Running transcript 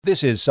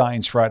This is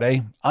Science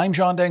Friday. I'm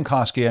John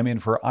Dankosky. I'm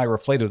in for Ira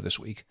Flato this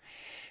week.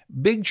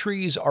 Big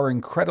trees are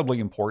incredibly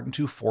important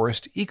to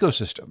forest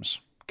ecosystems,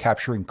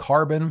 capturing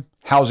carbon,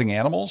 housing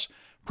animals,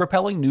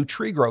 propelling new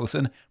tree growth,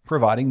 and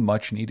providing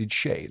much needed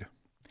shade.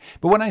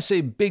 But when I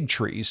say big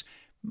trees,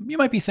 you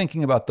might be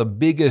thinking about the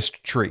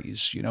biggest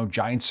trees,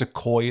 giant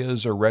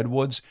sequoias or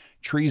redwoods,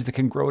 trees that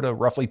can grow to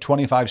roughly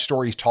 25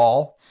 stories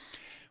tall.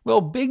 Well,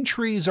 big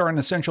trees are an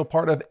essential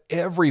part of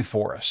every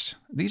forest.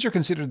 These are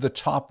considered the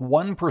top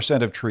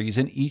 1% of trees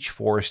in each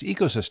forest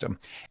ecosystem,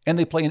 and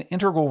they play an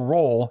integral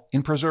role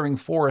in preserving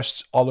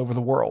forests all over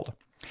the world.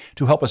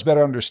 To help us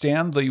better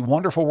understand the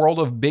wonderful world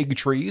of big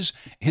trees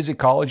is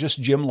ecologist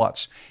Jim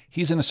Lutz.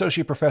 He's an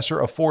associate professor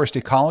of forest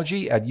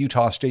ecology at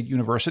Utah State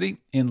University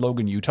in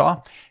Logan,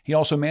 Utah. He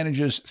also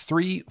manages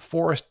 3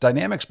 forest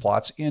dynamics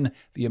plots in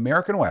the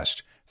American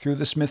West through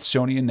the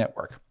Smithsonian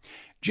Network.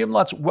 Jim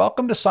Lutz,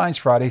 welcome to Science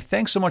Friday.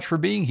 Thanks so much for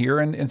being here,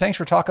 and thanks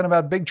for talking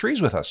about big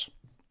trees with us.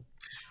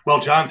 Well,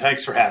 John,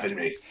 thanks for having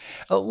me.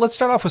 Let's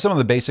start off with some of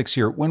the basics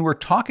here. When we're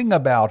talking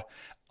about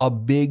a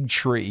big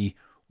tree,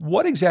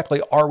 what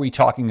exactly are we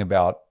talking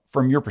about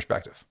from your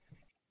perspective?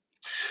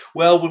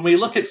 Well, when we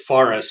look at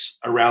forests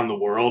around the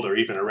world or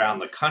even around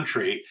the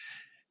country,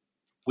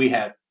 we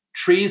have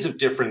trees of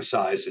different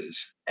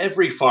sizes.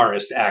 Every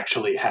forest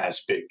actually has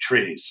big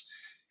trees.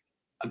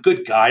 A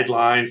good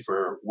guideline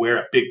for where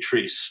a big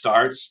tree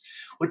starts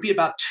would be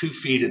about 2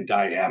 feet in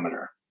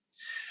diameter.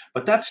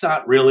 But that's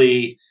not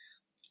really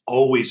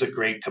always a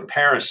great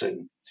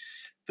comparison.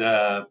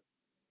 The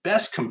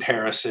best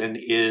comparison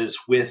is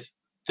with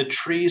the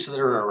trees that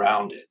are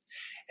around it.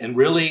 And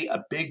really,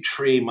 a big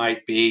tree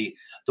might be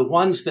the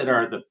ones that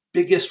are the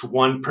biggest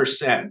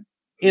 1%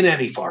 in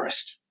any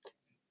forest.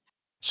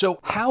 So,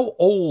 how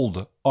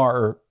old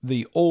are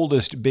the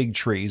oldest big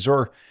trees,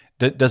 or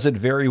does it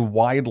vary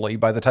widely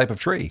by the type of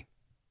tree?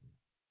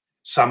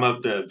 Some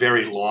of the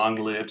very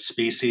long-lived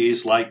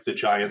species, like the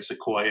giant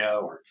sequoia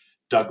or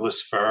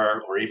Douglas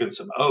fir or even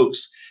some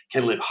oaks,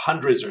 can live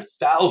hundreds or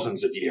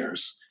thousands of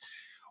years,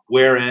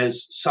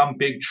 whereas some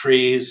big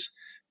trees,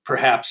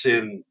 perhaps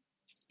in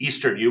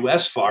eastern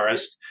U.S.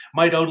 forest,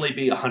 might only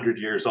be 100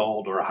 years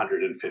old or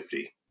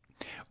 150.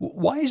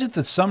 Why is it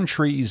that some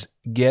trees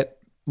get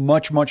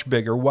much, much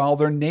bigger while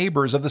their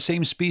neighbors of the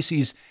same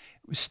species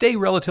stay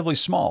relatively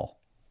small?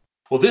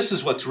 Well, this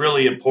is what's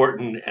really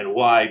important and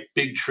why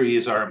big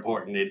trees are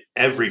important in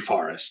every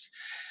forest.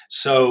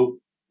 So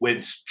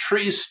when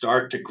trees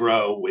start to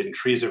grow, when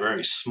trees are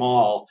very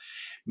small,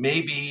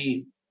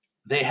 maybe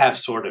they have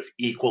sort of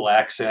equal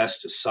access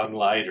to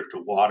sunlight or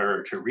to water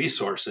or to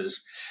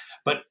resources.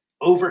 But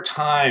over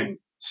time,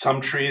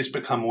 some trees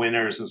become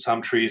winners and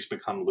some trees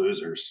become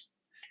losers.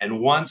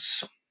 And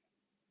once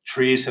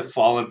trees have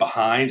fallen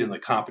behind in the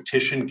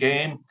competition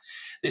game,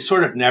 they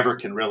sort of never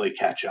can really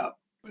catch up.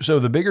 So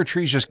the bigger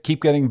trees just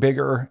keep getting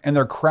bigger and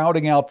they're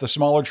crowding out the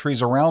smaller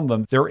trees around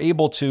them. They're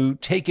able to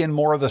take in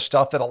more of the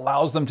stuff that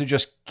allows them to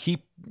just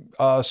keep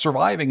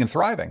surviving and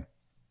thriving.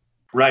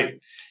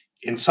 Right.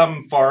 In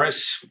some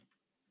forests,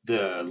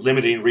 the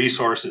limiting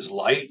resource is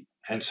light,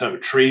 and so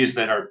trees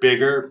that are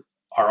bigger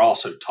are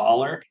also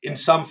taller. In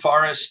some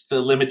forests,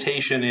 the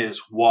limitation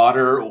is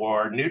water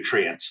or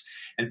nutrients,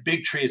 and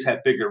big trees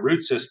have bigger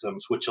root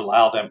systems, which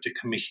allow them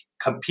to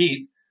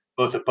compete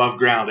both above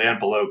ground and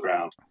below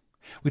ground.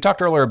 We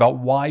talked earlier about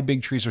why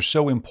big trees are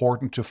so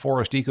important to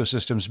forest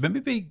ecosystems, but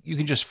maybe you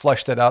can just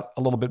flesh that out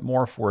a little bit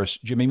more for us,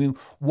 Jimmy. I mean,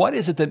 what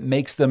is it that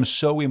makes them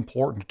so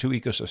important to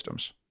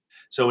ecosystems?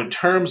 So, in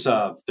terms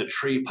of the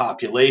tree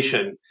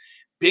population,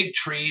 big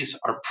trees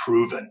are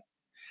proven.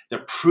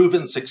 They're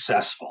proven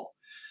successful.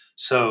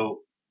 So,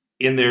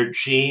 in their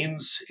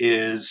genes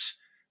is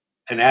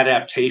an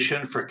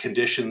adaptation for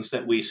conditions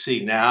that we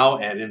see now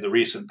and in the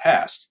recent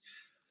past.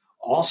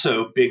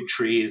 Also, big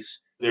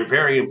trees, they're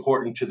very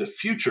important to the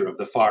future of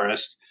the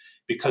forest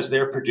because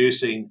they're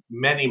producing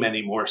many,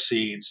 many more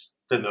seeds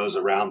than those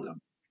around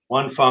them.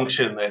 One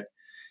function that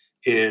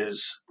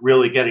is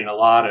really getting a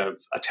lot of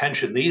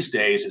attention these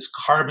days is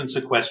carbon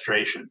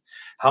sequestration,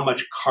 how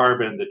much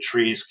carbon the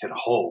trees can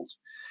hold.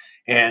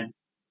 And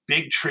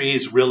big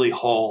trees really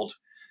hold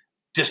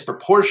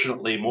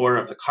disproportionately more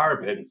of the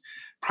carbon,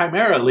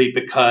 primarily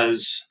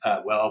because,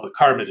 the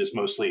carbon is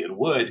mostly in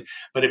wood,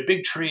 but a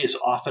big tree is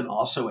often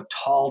also a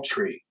tall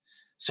tree.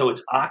 So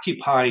it's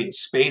occupying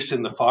space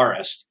in the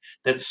forest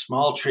that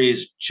small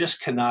trees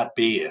just cannot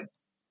be in.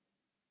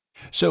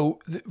 So,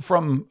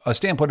 from a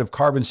standpoint of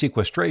carbon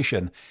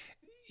sequestration,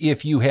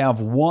 if you have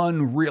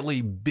one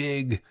really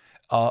big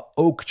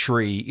oak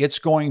tree, it's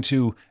going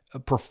to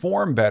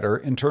perform better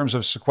in terms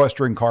of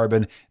sequestering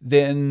carbon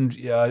than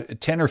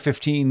 10 or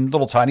 15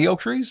 little tiny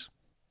oak trees?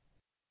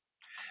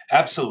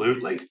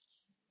 Absolutely.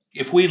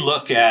 If we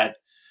look at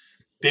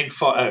big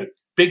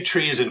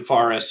trees and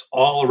forests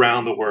all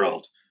around the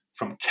world,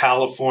 from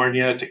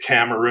California to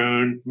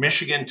Cameroon,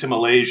 Michigan to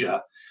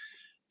Malaysia,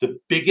 the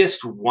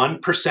biggest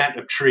 1%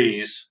 of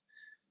trees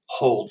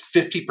hold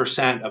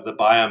 50% of the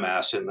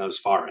biomass in those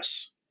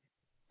forests.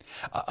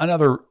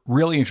 Another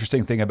really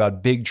interesting thing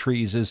about big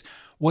trees is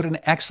what an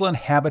excellent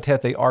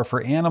habitat they are for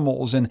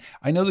animals. And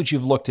I know that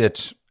you've looked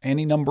at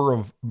any number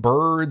of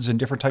birds and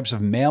different types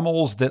of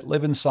mammals that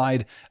live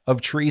inside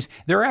of trees.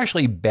 There are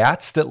actually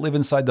bats that live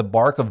inside the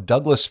bark of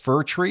Douglas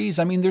fir trees.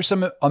 I mean, there's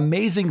some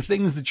amazing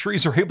things that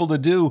trees are able to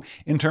do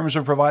in terms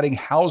of providing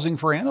housing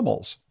for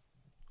animals.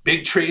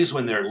 Big trees,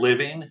 when they're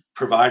living,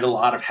 provide a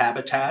lot of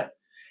habitat.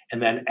 And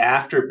then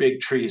after big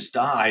trees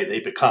die, they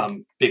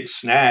become big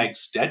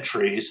snags, dead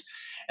trees.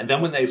 And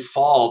then when they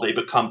fall, they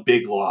become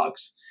big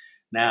logs.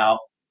 Now,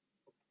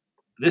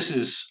 this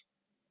is,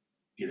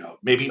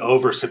 maybe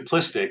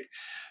oversimplistic,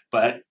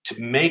 but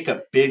to make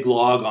a big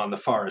log on the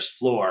forest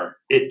floor,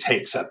 it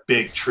takes a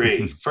big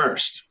tree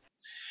first.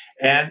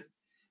 And,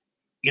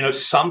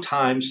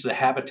 sometimes the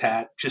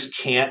habitat just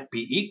can't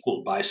be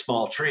equaled by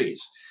small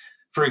trees.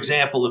 For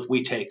example, if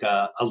we take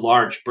a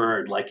large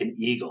bird like an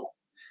eagle,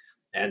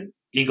 and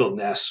eagle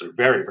nests are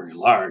very, very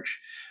large,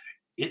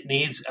 it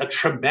needs a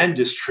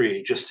tremendous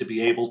tree just to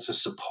be able to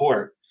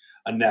support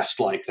a nest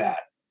like that.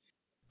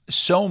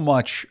 So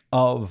much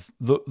of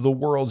the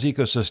world's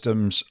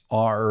ecosystems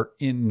are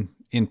in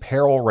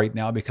peril right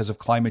now because of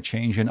climate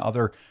change and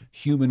other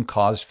human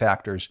caused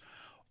factors.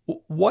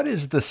 What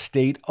is the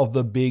state of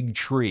the big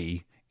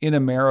tree in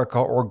America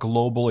or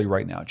globally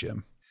right now,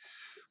 Jim?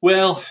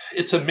 Well,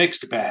 it's a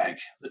mixed bag.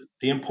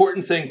 The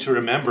important thing to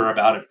remember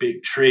about a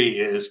big tree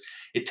is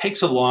it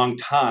takes a long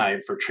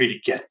time for a tree to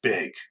get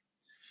big.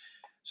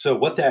 So,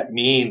 what that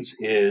means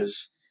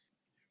is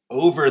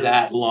over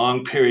that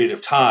long period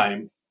of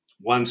time,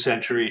 1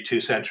 century,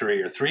 2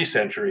 centuries, or 3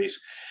 centuries,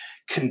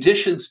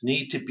 conditions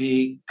need to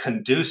be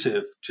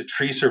conducive to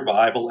tree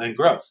survival and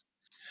growth.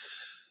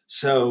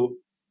 So,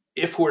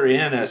 if we're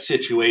in a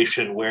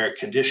situation where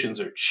conditions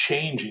are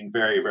changing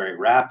very, very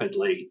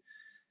rapidly,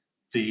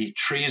 the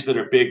trees that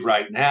are big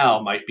right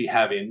now might be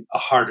having a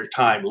harder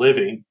time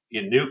living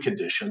in new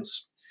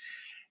conditions.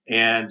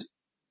 And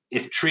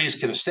if trees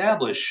can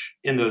establish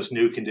in those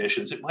new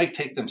conditions, it might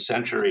take them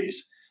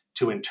centuries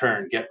to in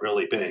turn get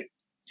really big.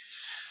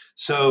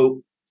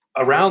 So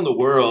around the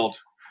world,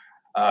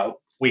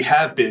 we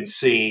have been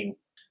seeing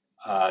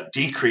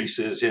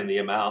decreases in the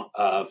amount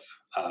of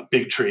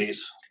big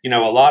trees. A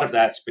lot of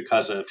that's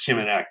because of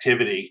human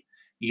activity,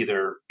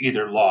 either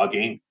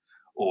logging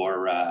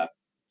or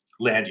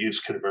land use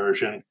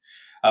conversion.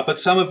 But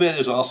some of it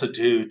is also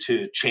due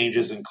to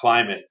changes in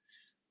climate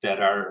that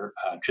are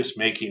just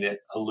making it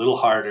a little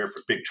harder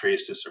for big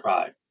trees to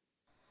survive.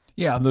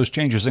 Yeah, those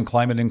changes in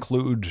climate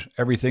include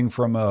everything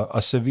from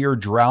a severe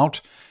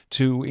drought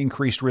to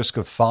increased risk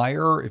of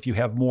fire. If you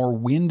have more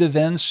wind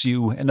events,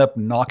 you end up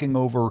knocking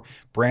over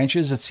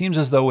branches. It seems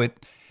as though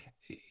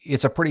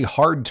it's a pretty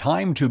hard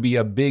time to be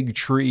a big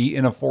tree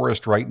in a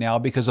forest right now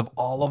because of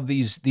all of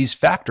these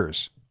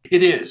factors.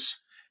 It is.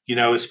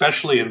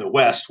 Especially in the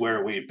West,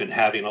 where we've been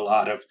having a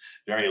lot of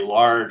very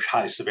large,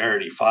 high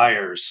severity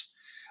fires,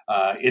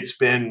 it's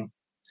been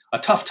a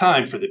tough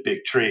time for the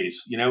big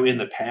trees. In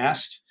the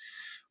past,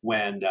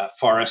 when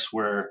forests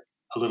were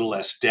a little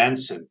less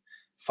dense and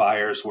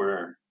fires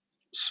were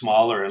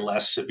smaller and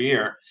less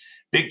severe,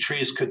 big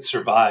trees could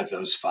survive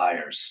those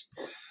fires.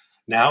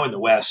 Now in the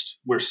West,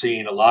 we're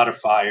seeing a lot of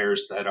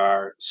fires that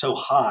are so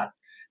hot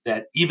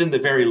that even the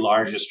very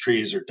largest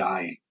trees are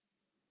dying.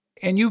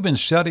 And you've been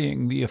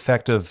studying the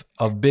effect of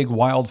big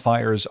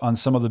wildfires on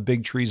some of the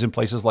big trees in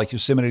places like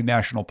Yosemite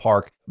National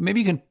Park. Maybe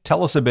you can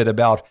tell us a bit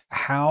about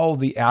how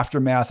the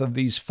aftermath of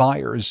these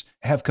fires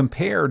have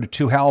compared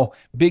to how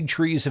big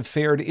trees have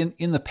fared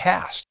in the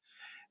past.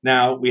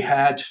 Now, we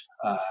had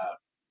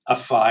a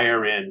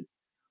fire in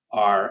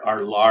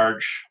our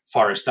large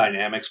forest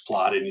dynamics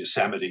plot in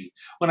Yosemite.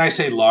 When I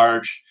say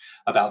large,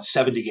 about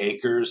 70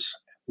 acres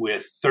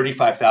with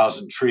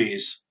 35,000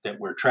 trees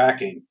that we're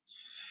tracking.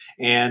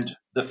 And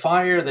the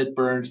fire that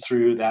burned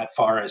through that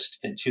forest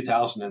in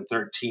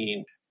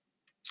 2013,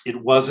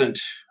 it wasn't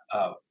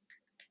a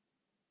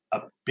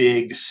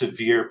big,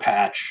 severe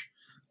patch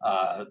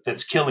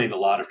that's killing a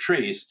lot of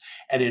trees.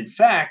 And in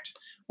fact,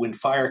 when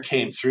fire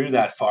came through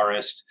that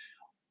forest,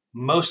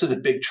 most of the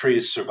big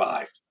trees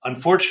survived.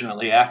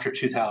 Unfortunately, after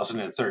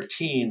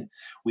 2013,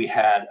 we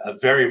had a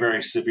very,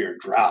 very severe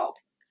drought.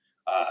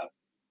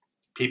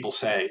 People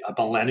say a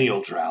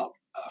millennial drought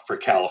for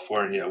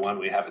California, one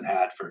we haven't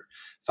had for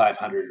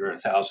 500 or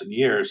 1,000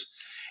 years.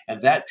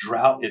 And that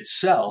drought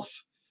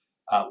itself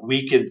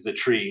weakened the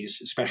trees,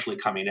 especially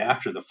coming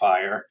after the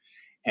fire.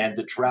 And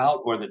the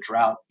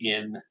drought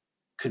in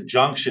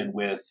conjunction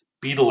with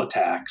beetle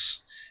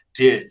attacks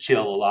did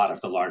kill a lot of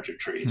the larger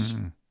trees.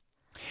 Mm.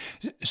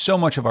 So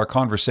much of our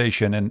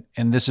conversation,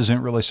 and this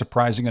isn't really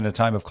surprising in a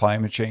time of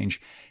climate change,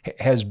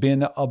 has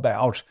been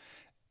about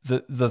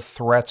the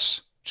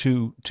threats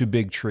to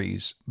big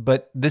trees.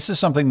 But this is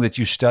something that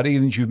you study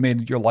and you've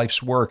made your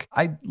life's work.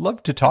 I'd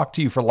love to talk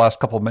to you for the last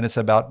couple of minutes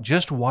about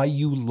just why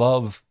you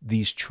love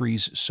these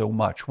trees so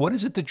much. What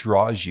is it that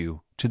draws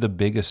you to the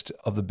biggest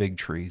of the big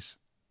trees?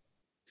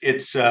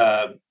 It's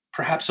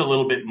perhaps a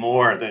little bit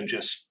more than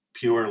just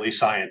purely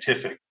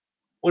scientific.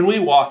 When we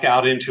walk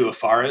out into a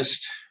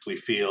forest, we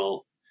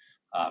feel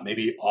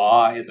maybe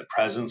awe in the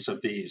presence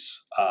of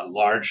these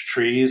large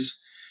trees,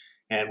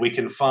 and we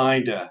can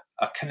find a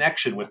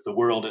connection with the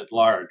world at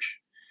large.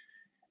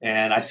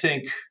 And I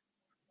think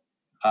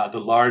the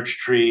large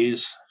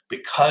trees,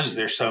 because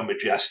they're so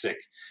majestic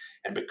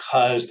and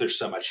because there's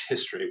so much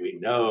history, we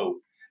know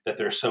that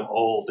they're so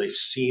old, they've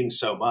seen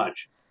so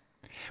much.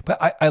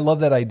 But I love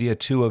that idea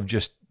too of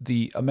just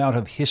the amount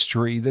of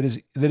history that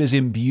is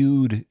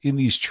imbued in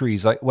these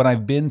trees. Like when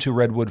I've been to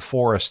redwood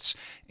forests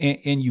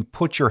and you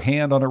put your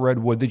hand on a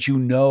redwood that you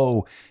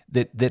know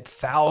that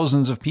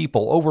thousands of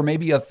people over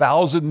maybe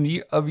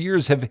 1,000 of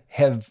years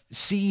have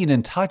seen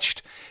and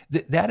touched,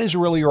 that is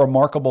really a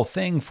remarkable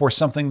thing for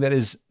something that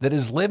is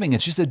living.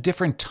 It's just a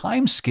different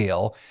time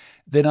scale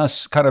than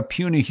us kind of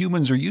puny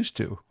humans are used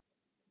to.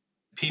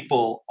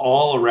 People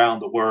all around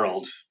the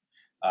world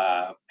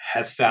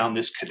have found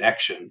this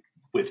connection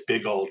with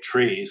big old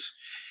trees.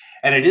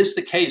 And it is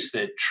the case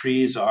that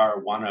trees are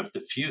one of the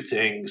few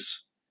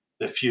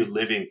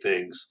living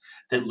things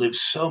that live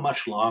so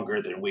much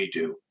longer than we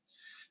do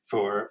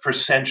for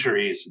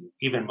centuries, and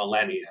even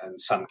millennia in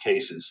some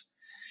cases.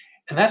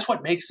 And that's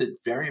what makes it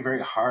very,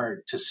 very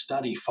hard to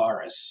study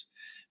forests,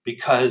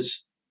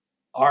 because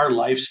our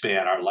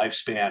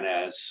lifespan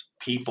as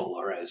people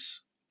or as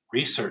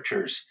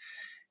researchers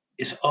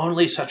is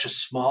only such a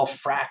small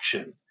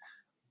fraction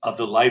of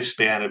the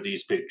lifespan of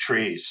these big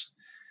trees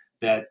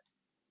that,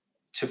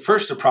 to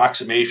first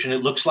approximation,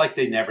 it looks like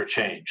they never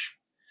change.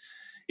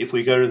 If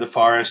we go to the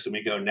forest and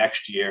we go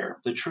next year,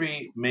 the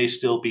tree may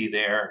still be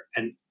there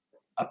and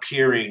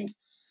appearing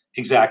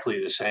exactly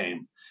the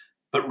same.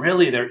 But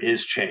really, there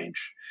is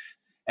change.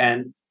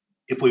 And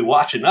if we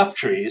watch enough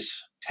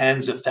trees,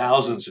 tens of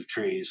thousands of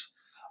trees,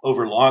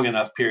 over long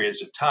enough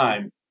periods of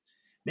time,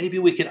 maybe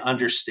we can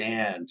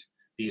understand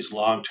these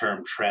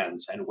long-term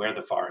trends and where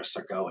the forests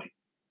are going.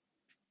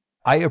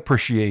 I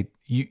appreciate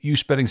you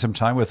spending some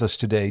time with us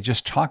today,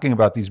 just talking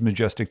about these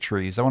majestic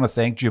trees. I want to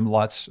thank Jim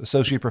Lutz,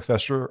 Associate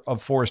Professor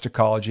of Forest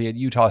Ecology at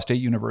Utah State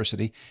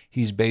University.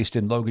 He's based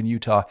in Logan,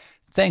 Utah.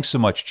 Thanks so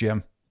much,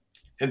 Jim.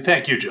 And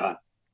thank you, John.